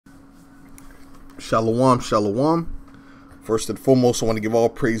Shalom, shalom. First and foremost, I want to give all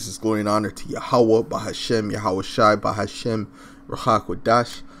praises, glory, and honor to Yahweh, Bahashem, YAHAWASHI, Bahashem,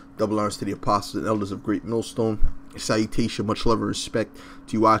 Rahakwadash. Double honors to the apostles and elders of Great Millstone. Salutation, much love and respect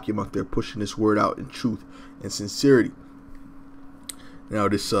to you, Akim, out there pushing this word out in truth and sincerity. Now,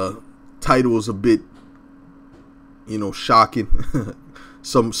 this title is a bit, shocking.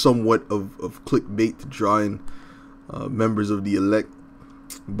 Somewhat of clickbait to draw in members of the elect.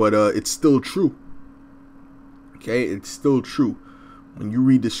 But it's still true. Okay, it's still true. When you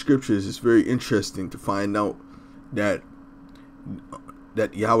read the scriptures, it's very interesting to find out that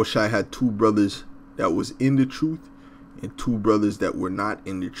Yahawashi had two brothers that was in the truth and two brothers that were not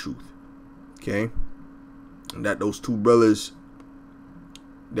in the truth. Okay, and that those two brothers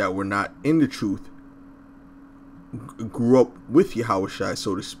that were not in the truth grew up with Yahawashi,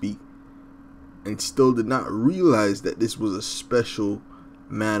 so to speak, and still did not realize that this was a special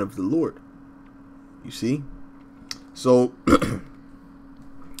man of the Lord. You see? So I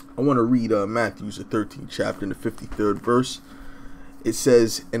want to read Matthew's the 13th chapter in the 53rd verse. It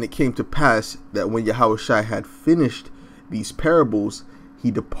says, "And it came to pass that when Yahawashi had finished these parables,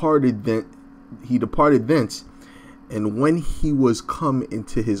 he departed thence, and when he was come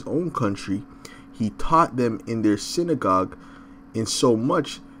into his own country, he taught them in their synagogue,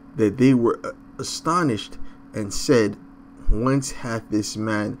 insomuch that they were astonished, and said, Whence hath this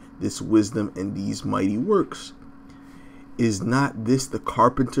man this wisdom and these mighty works? Is not this the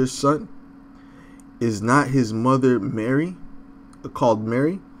carpenter's son? Is not his mother Mary, called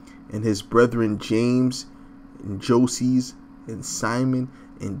Mary, and his brethren James and Joses and Simon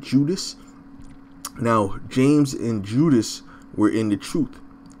and Judas?" Now, James and Judas were in the truth.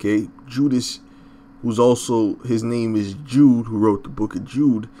 Okay, Judas, who's also, his name is Jude, who wrote the book of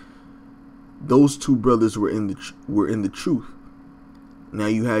Jude. Those two brothers were in the truth. Now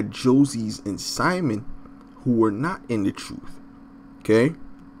you had Joses and Simon, who were not in the truth. Okay,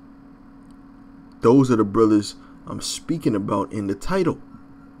 those are the brothers I'm speaking about in the title.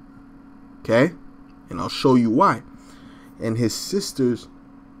 Okay, and I'll show you why. "And his sisters,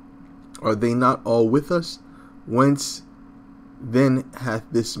 are they not all with us? Whence then hath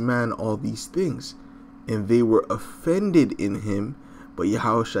this man all these things? And they were offended in him. But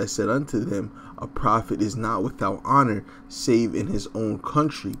Yahawashi said unto them, A prophet is not without honor, save in his own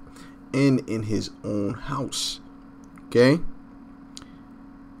country and in his own house." Okay?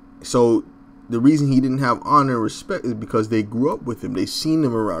 So the reason he didn't have honor and respect is because they grew up with him. They seen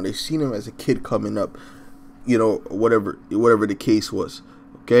him around. They seen him as a kid coming up, whatever the case was.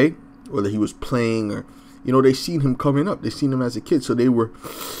 Okay? Whether he was playing or, they seen him coming up. They seen him as a kid. So they were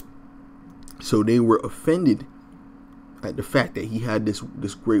offended at the fact that he had this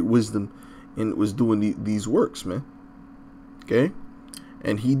great wisdom and was doing these works, man. Okay?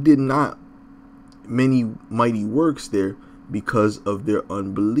 And he did not many mighty works there because of their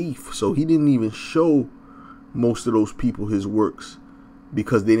unbelief. So he didn't even show most of those people his works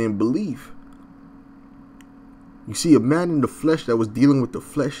because they didn't believe. You see, a man in the flesh that was dealing with the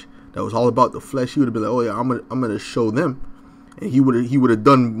flesh, that was all about the flesh, he would have been like, "Oh yeah, I'm gonna show them," and he would have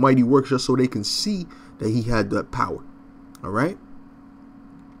done mighty works just so they can see that he had that power. All right.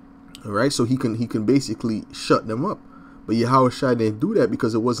 So he can basically shut them up. But Yahawashi didn't do that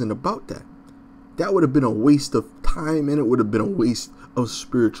because it wasn't about that. That would have been a waste of time, and it would have been a waste of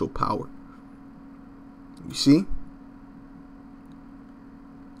spiritual power. You see?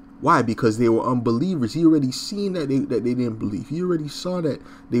 Why? Because they were unbelievers. He already seen that they didn't believe. He already saw that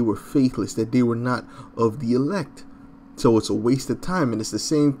they were faithless, that they were not of the elect. So it's a waste of time, and it's the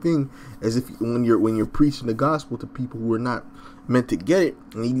same thing as if when you're preaching the gospel to people who are not meant to get it,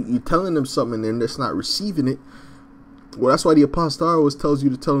 and you're telling them something and they're just not receiving it. Well, that's why the apostle always tells you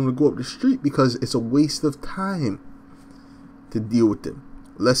to tell them to go up the street, because it's a waste of time to deal with them,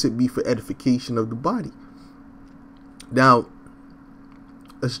 lest it be for edification of the body. Now,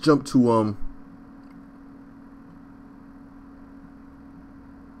 let's jump to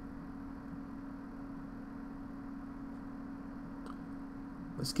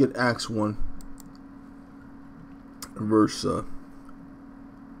let's get Acts 1, verse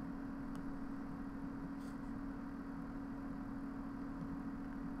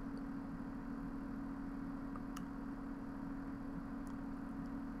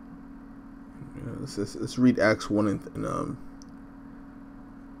let's read Acts 1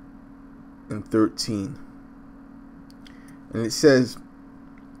 and 13. And it says,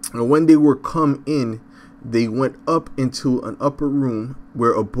 "And when they were come in, they went up into an upper room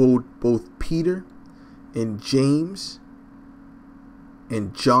where abode both Peter and James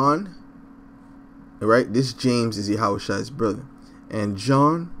and John." All right, this James is Yahawashi's brother. "And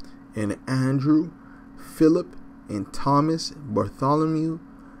John and Andrew, Philip, and Thomas, Bartholomew,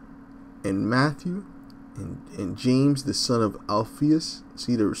 and Matthew, and James, the son of Alphaeus.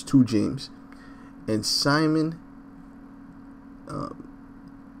 See, there was two James. And Simon,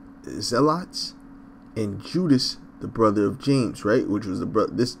 Zealots, and Judas, the brother of James, right? Which was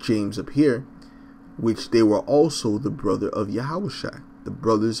this James up here, which they were also the brother of YAHAWASHI, the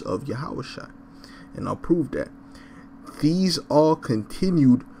brothers of YAHAWASHI. And I'll prove that. These all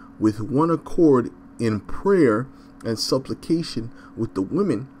continued with one accord in prayer and supplication with the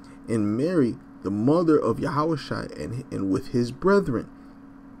women, and Mary, the mother of YAHAWASHI, and with his brethren.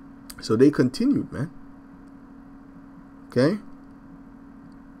 So they continued, man. Okay?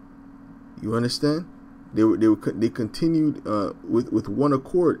 You understand? They continued with one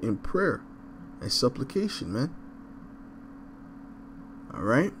accord in prayer and supplication, man. All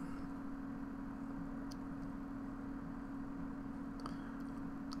right?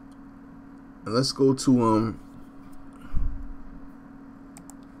 And let's go to 1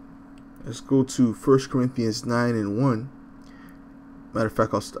 Corinthians 9:1. Matter of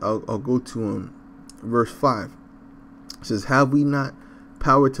fact, I'll go to verse 5. It says, "Have we not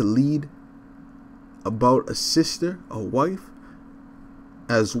power to lead about a sister, a wife,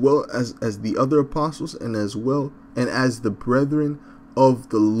 as well as the other apostles, and as the brethren of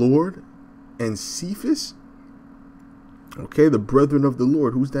the Lord and Cephas?" Okay, the brethren of the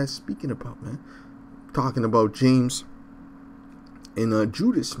Lord. Who's that speaking about, man? Talking about James and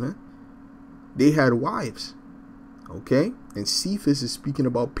Judas, man. They had wives. Okay, and Cephas is speaking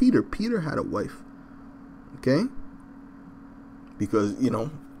about Peter. Peter had a wife. Okay, because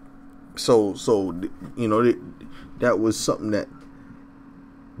so that was something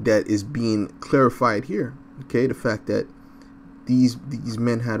that is being clarified here. Okay, the fact that these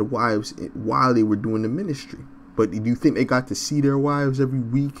men had wives while they were doing the ministry. But do you think they got to see their wives every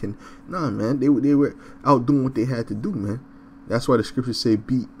week? And nah, man, they were out doing what they had to do, man. That's why the scriptures say,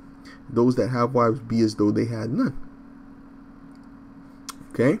 "Be those that have wives be as though they had none."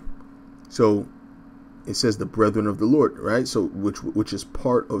 Okay, so it says the brethren of the Lord, right? So which is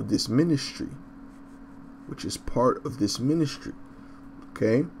part of this ministry,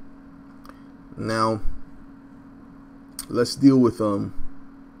 Okay, now let's deal with John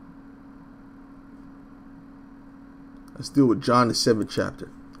the 7th chapter.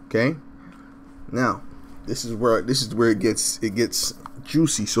 Okay, now this is where it gets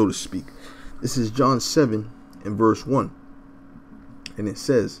juicy, so to speak. This is John 7 and verse 1. And it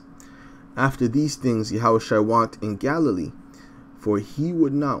says, "After these things Yahushua walked in Galilee, for he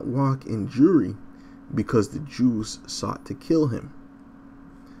would not walk in Jewry, because the Jews sought to kill him.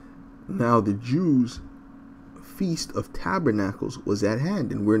 Now the Jews' feast of tabernacles was at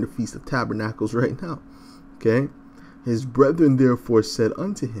hand," and we're in the feast of tabernacles right now. Okay, "his brethren therefore said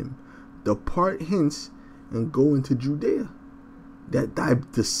unto him, Depart hence and go into Judea, that thy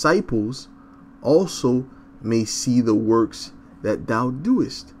disciples also may see the works that thou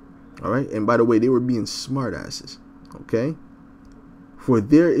doest." All right, and by the way, they were being smart asses. Okay, "For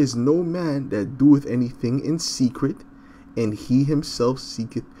there is no man that doeth anything in secret, and he himself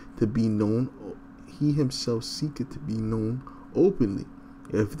seeketh to be known. Openly.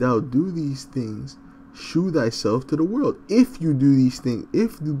 If thou do these things, shew thyself to the world." If you do these things,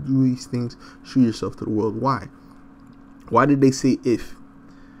 shew yourself to the world. Why? Why did they say if?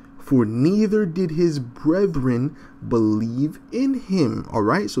 "For neither did his brethren believe in him." All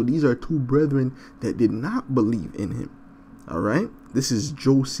right, so these are two brethren that did not believe in him. All right, this is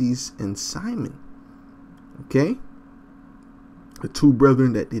Joses and Simon. Okay, the two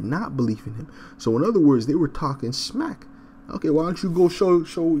brethren that did not believe in him. So in other words, they were talking smack. Okay, why don't you go show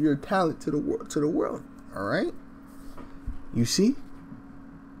your talent to the world? All right, you see.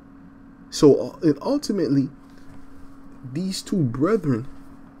 So ultimately, these two brethren,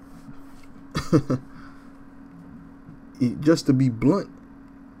 just to be blunt,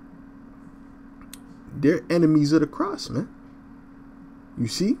 they're enemies of the cross, man. You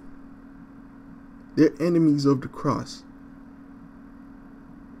see, they're enemies of the cross.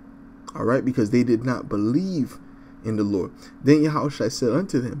 All right, because they did not believe in the Lord. Then Yahushua said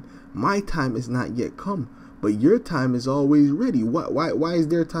unto them, "My time is not yet come, but your time is always ready." Why is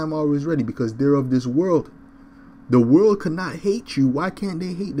their time always ready? Because they're of this world. The world cannot hate you. Why can't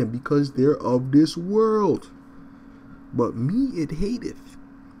they hate them? Because they're of this world. But me it hateth,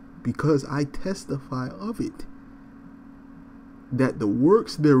 because I testify of it, that the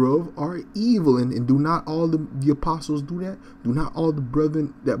works thereof are evil. And do not all the apostles do that? Do not all the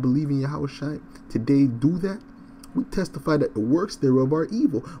brethren that believe in Yahushua today do that? We testify that the works thereof are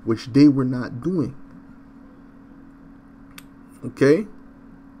evil, which they were not doing. Okay?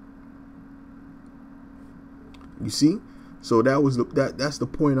 You see? So that's the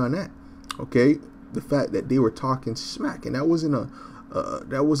point on that. Okay? The fact that they were talking smack, and that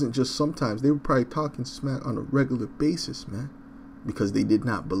wasn't just sometimes. They were probably talking smack on a regular basis, man, because they did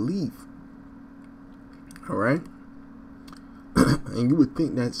not believe. All right? And you would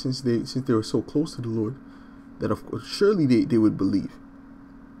think that since they were so close to the Lord, that of course surely they would believe.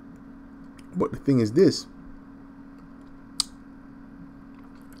 But the thing is this: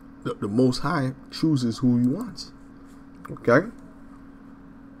 the Most High chooses who He wants. Okay?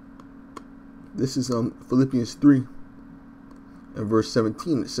 This is Philippians 3 and verse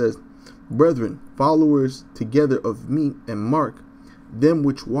 17. It says, "Brethren, followers together of me and Mark, them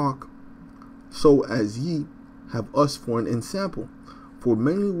which walk so as ye have us for an ensample. For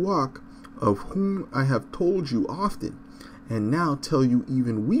many walk, of whom I have told you often, and now tell you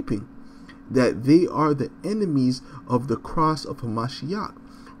even weeping, that they are the enemies of the cross of Hamashiach,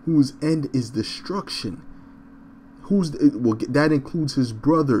 whose end is destruction." That includes his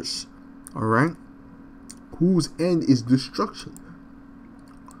brothers. All right? Whose end is destruction,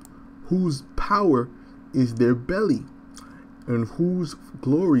 whose power is their belly, and whose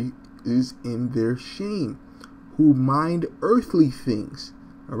glory is in their shame, who mind earthly things.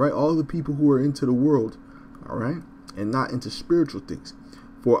 All right? All the people who are into the world, all right, and not into spiritual things.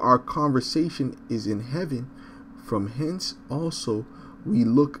 For our conversation is in heaven, from hence also we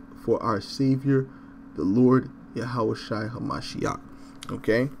look for our Savior, the Lord YAHAWASHI HaMashiach.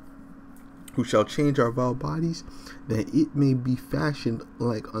 Okay? Who shall change our vile bodies, that it may be fashioned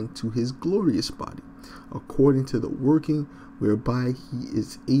like unto his glorious body, according to the working whereby he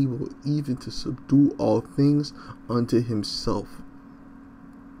is able even to subdue all things unto himself.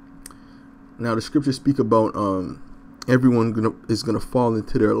 Now the scriptures speak about everyone is gonna fall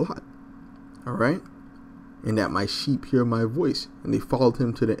into their lot. All right? And that my sheep hear my voice, and they followed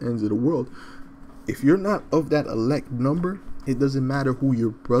him to the ends of the world. If you're not of that elect number, it doesn't matter who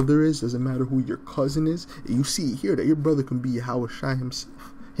your brother is, doesn't matter who your cousin is. You see here that your brother can be YAHAWASHI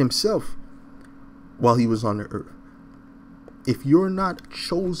himself while he was on the earth. If you're not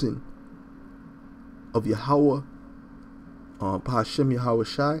chosen of Yahweh, Bahashem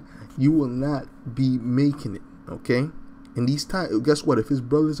YAHAWASHI, you will not be making it. Okay? In these times, guess what? If his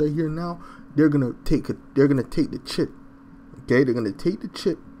brothers are here now, they're gonna take the chip. Okay? They're gonna take the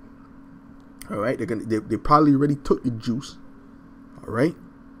chip. All right? They probably already took the juice. All right?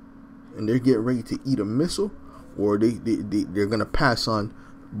 And they're getting ready to eat a missile, or they're gonna pass on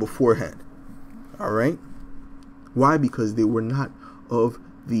beforehand. All right? Why? Because they were not of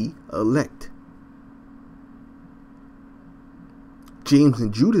the elect. James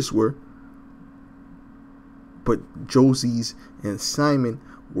and Judas were, but Joses and Simon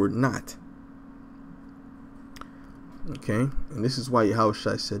were not. Okay? And this is why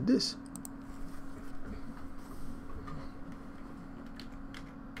Yahushua said this.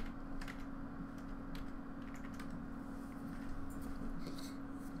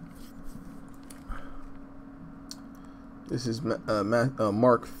 This is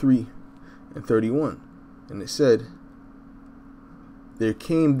Mark 3 and 31. And it said, "There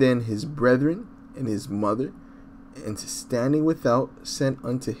came then his brethren and his mother, and standing without sent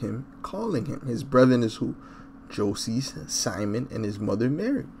unto him, calling him." His brethren is who? Joses, Simon, and his mother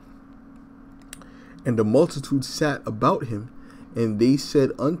Mary. "And the multitude sat about him, and they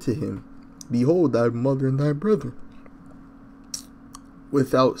said unto him, Behold thy mother and thy brother,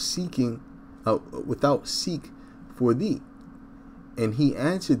 without seek for thee. And he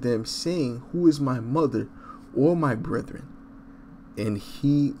answered them, saying, Who is my mother or my brethren? And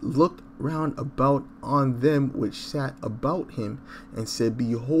he looked round about on them which sat about him, and said,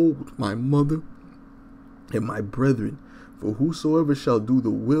 Behold my mother and my brethren. For whosoever shall do the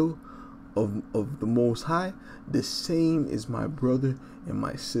will of the Most High, the same is my brother and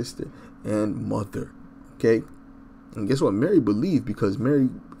my sister and mother." Okay? And guess what? Mary believed, because Mary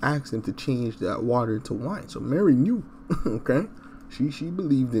asked him to change that water into wine. So Mary knew. Okay? She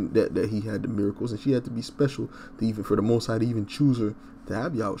believed in that he had the miracles, and she had to be special to even for the Most High to even choose her to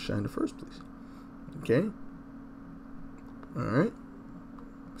have Yahushua in the first place. Okay? Alright?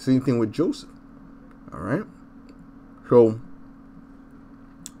 Same thing with Joseph. Alright? So,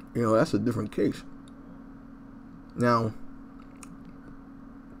 that's a different case. Now,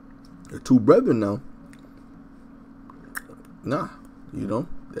 the two brethren now, that's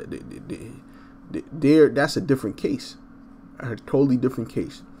a different case. A totally different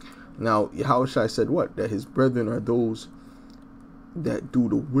case. Now, Yahushua said what? That his brethren are those that do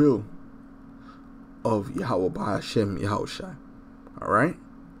the will of Yahweh Bahashem Yahushua. Alright?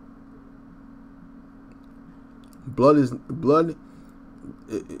 Blood is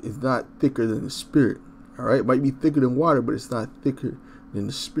not thicker than the spirit. All right, it might be thicker than water, but it's not thicker than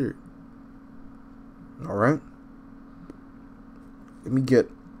the Spirit. All right. Let me get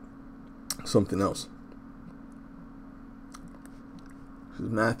something else. This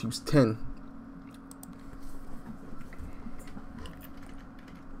is Matthew 10.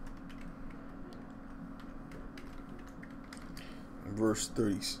 Verse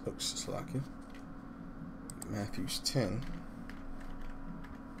 30. Matthew 10.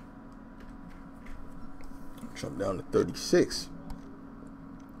 Jump down to 36.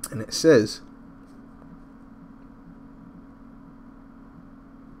 And it says,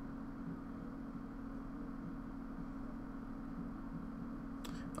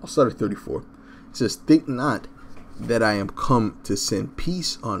 I'll start at 34. It says, think not that I am come to send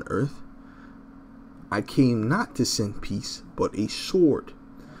peace on earth. I came not to send peace, but a sword.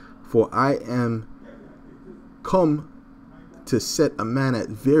 For I am come to set a man at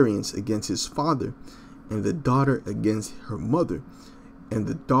variance against his father, and the daughter against her mother, and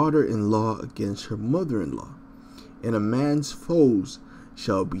the daughter-in-law against her mother-in-law. And a man's foes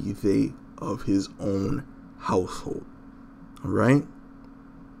shall be they of his own household. All right?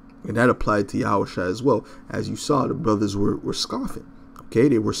 And that applied to YAHAWASHI as well. As you saw, the brothers were scoffing. Okay?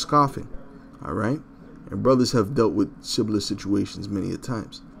 They were scoffing. All right? And brothers have dealt with similar situations many a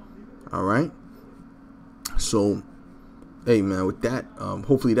times. All right? So, hey, man, with that,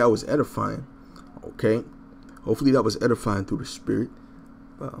 hopefully that was edifying. Okay? Hopefully that was edifying through the Spirit.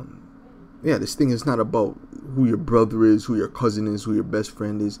 Yeah, this thing is not about who your brother is, who your cousin is, who your best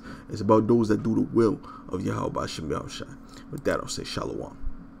friend is. It's about those that do the will of YAHAWASHI. With that, I'll say shalom.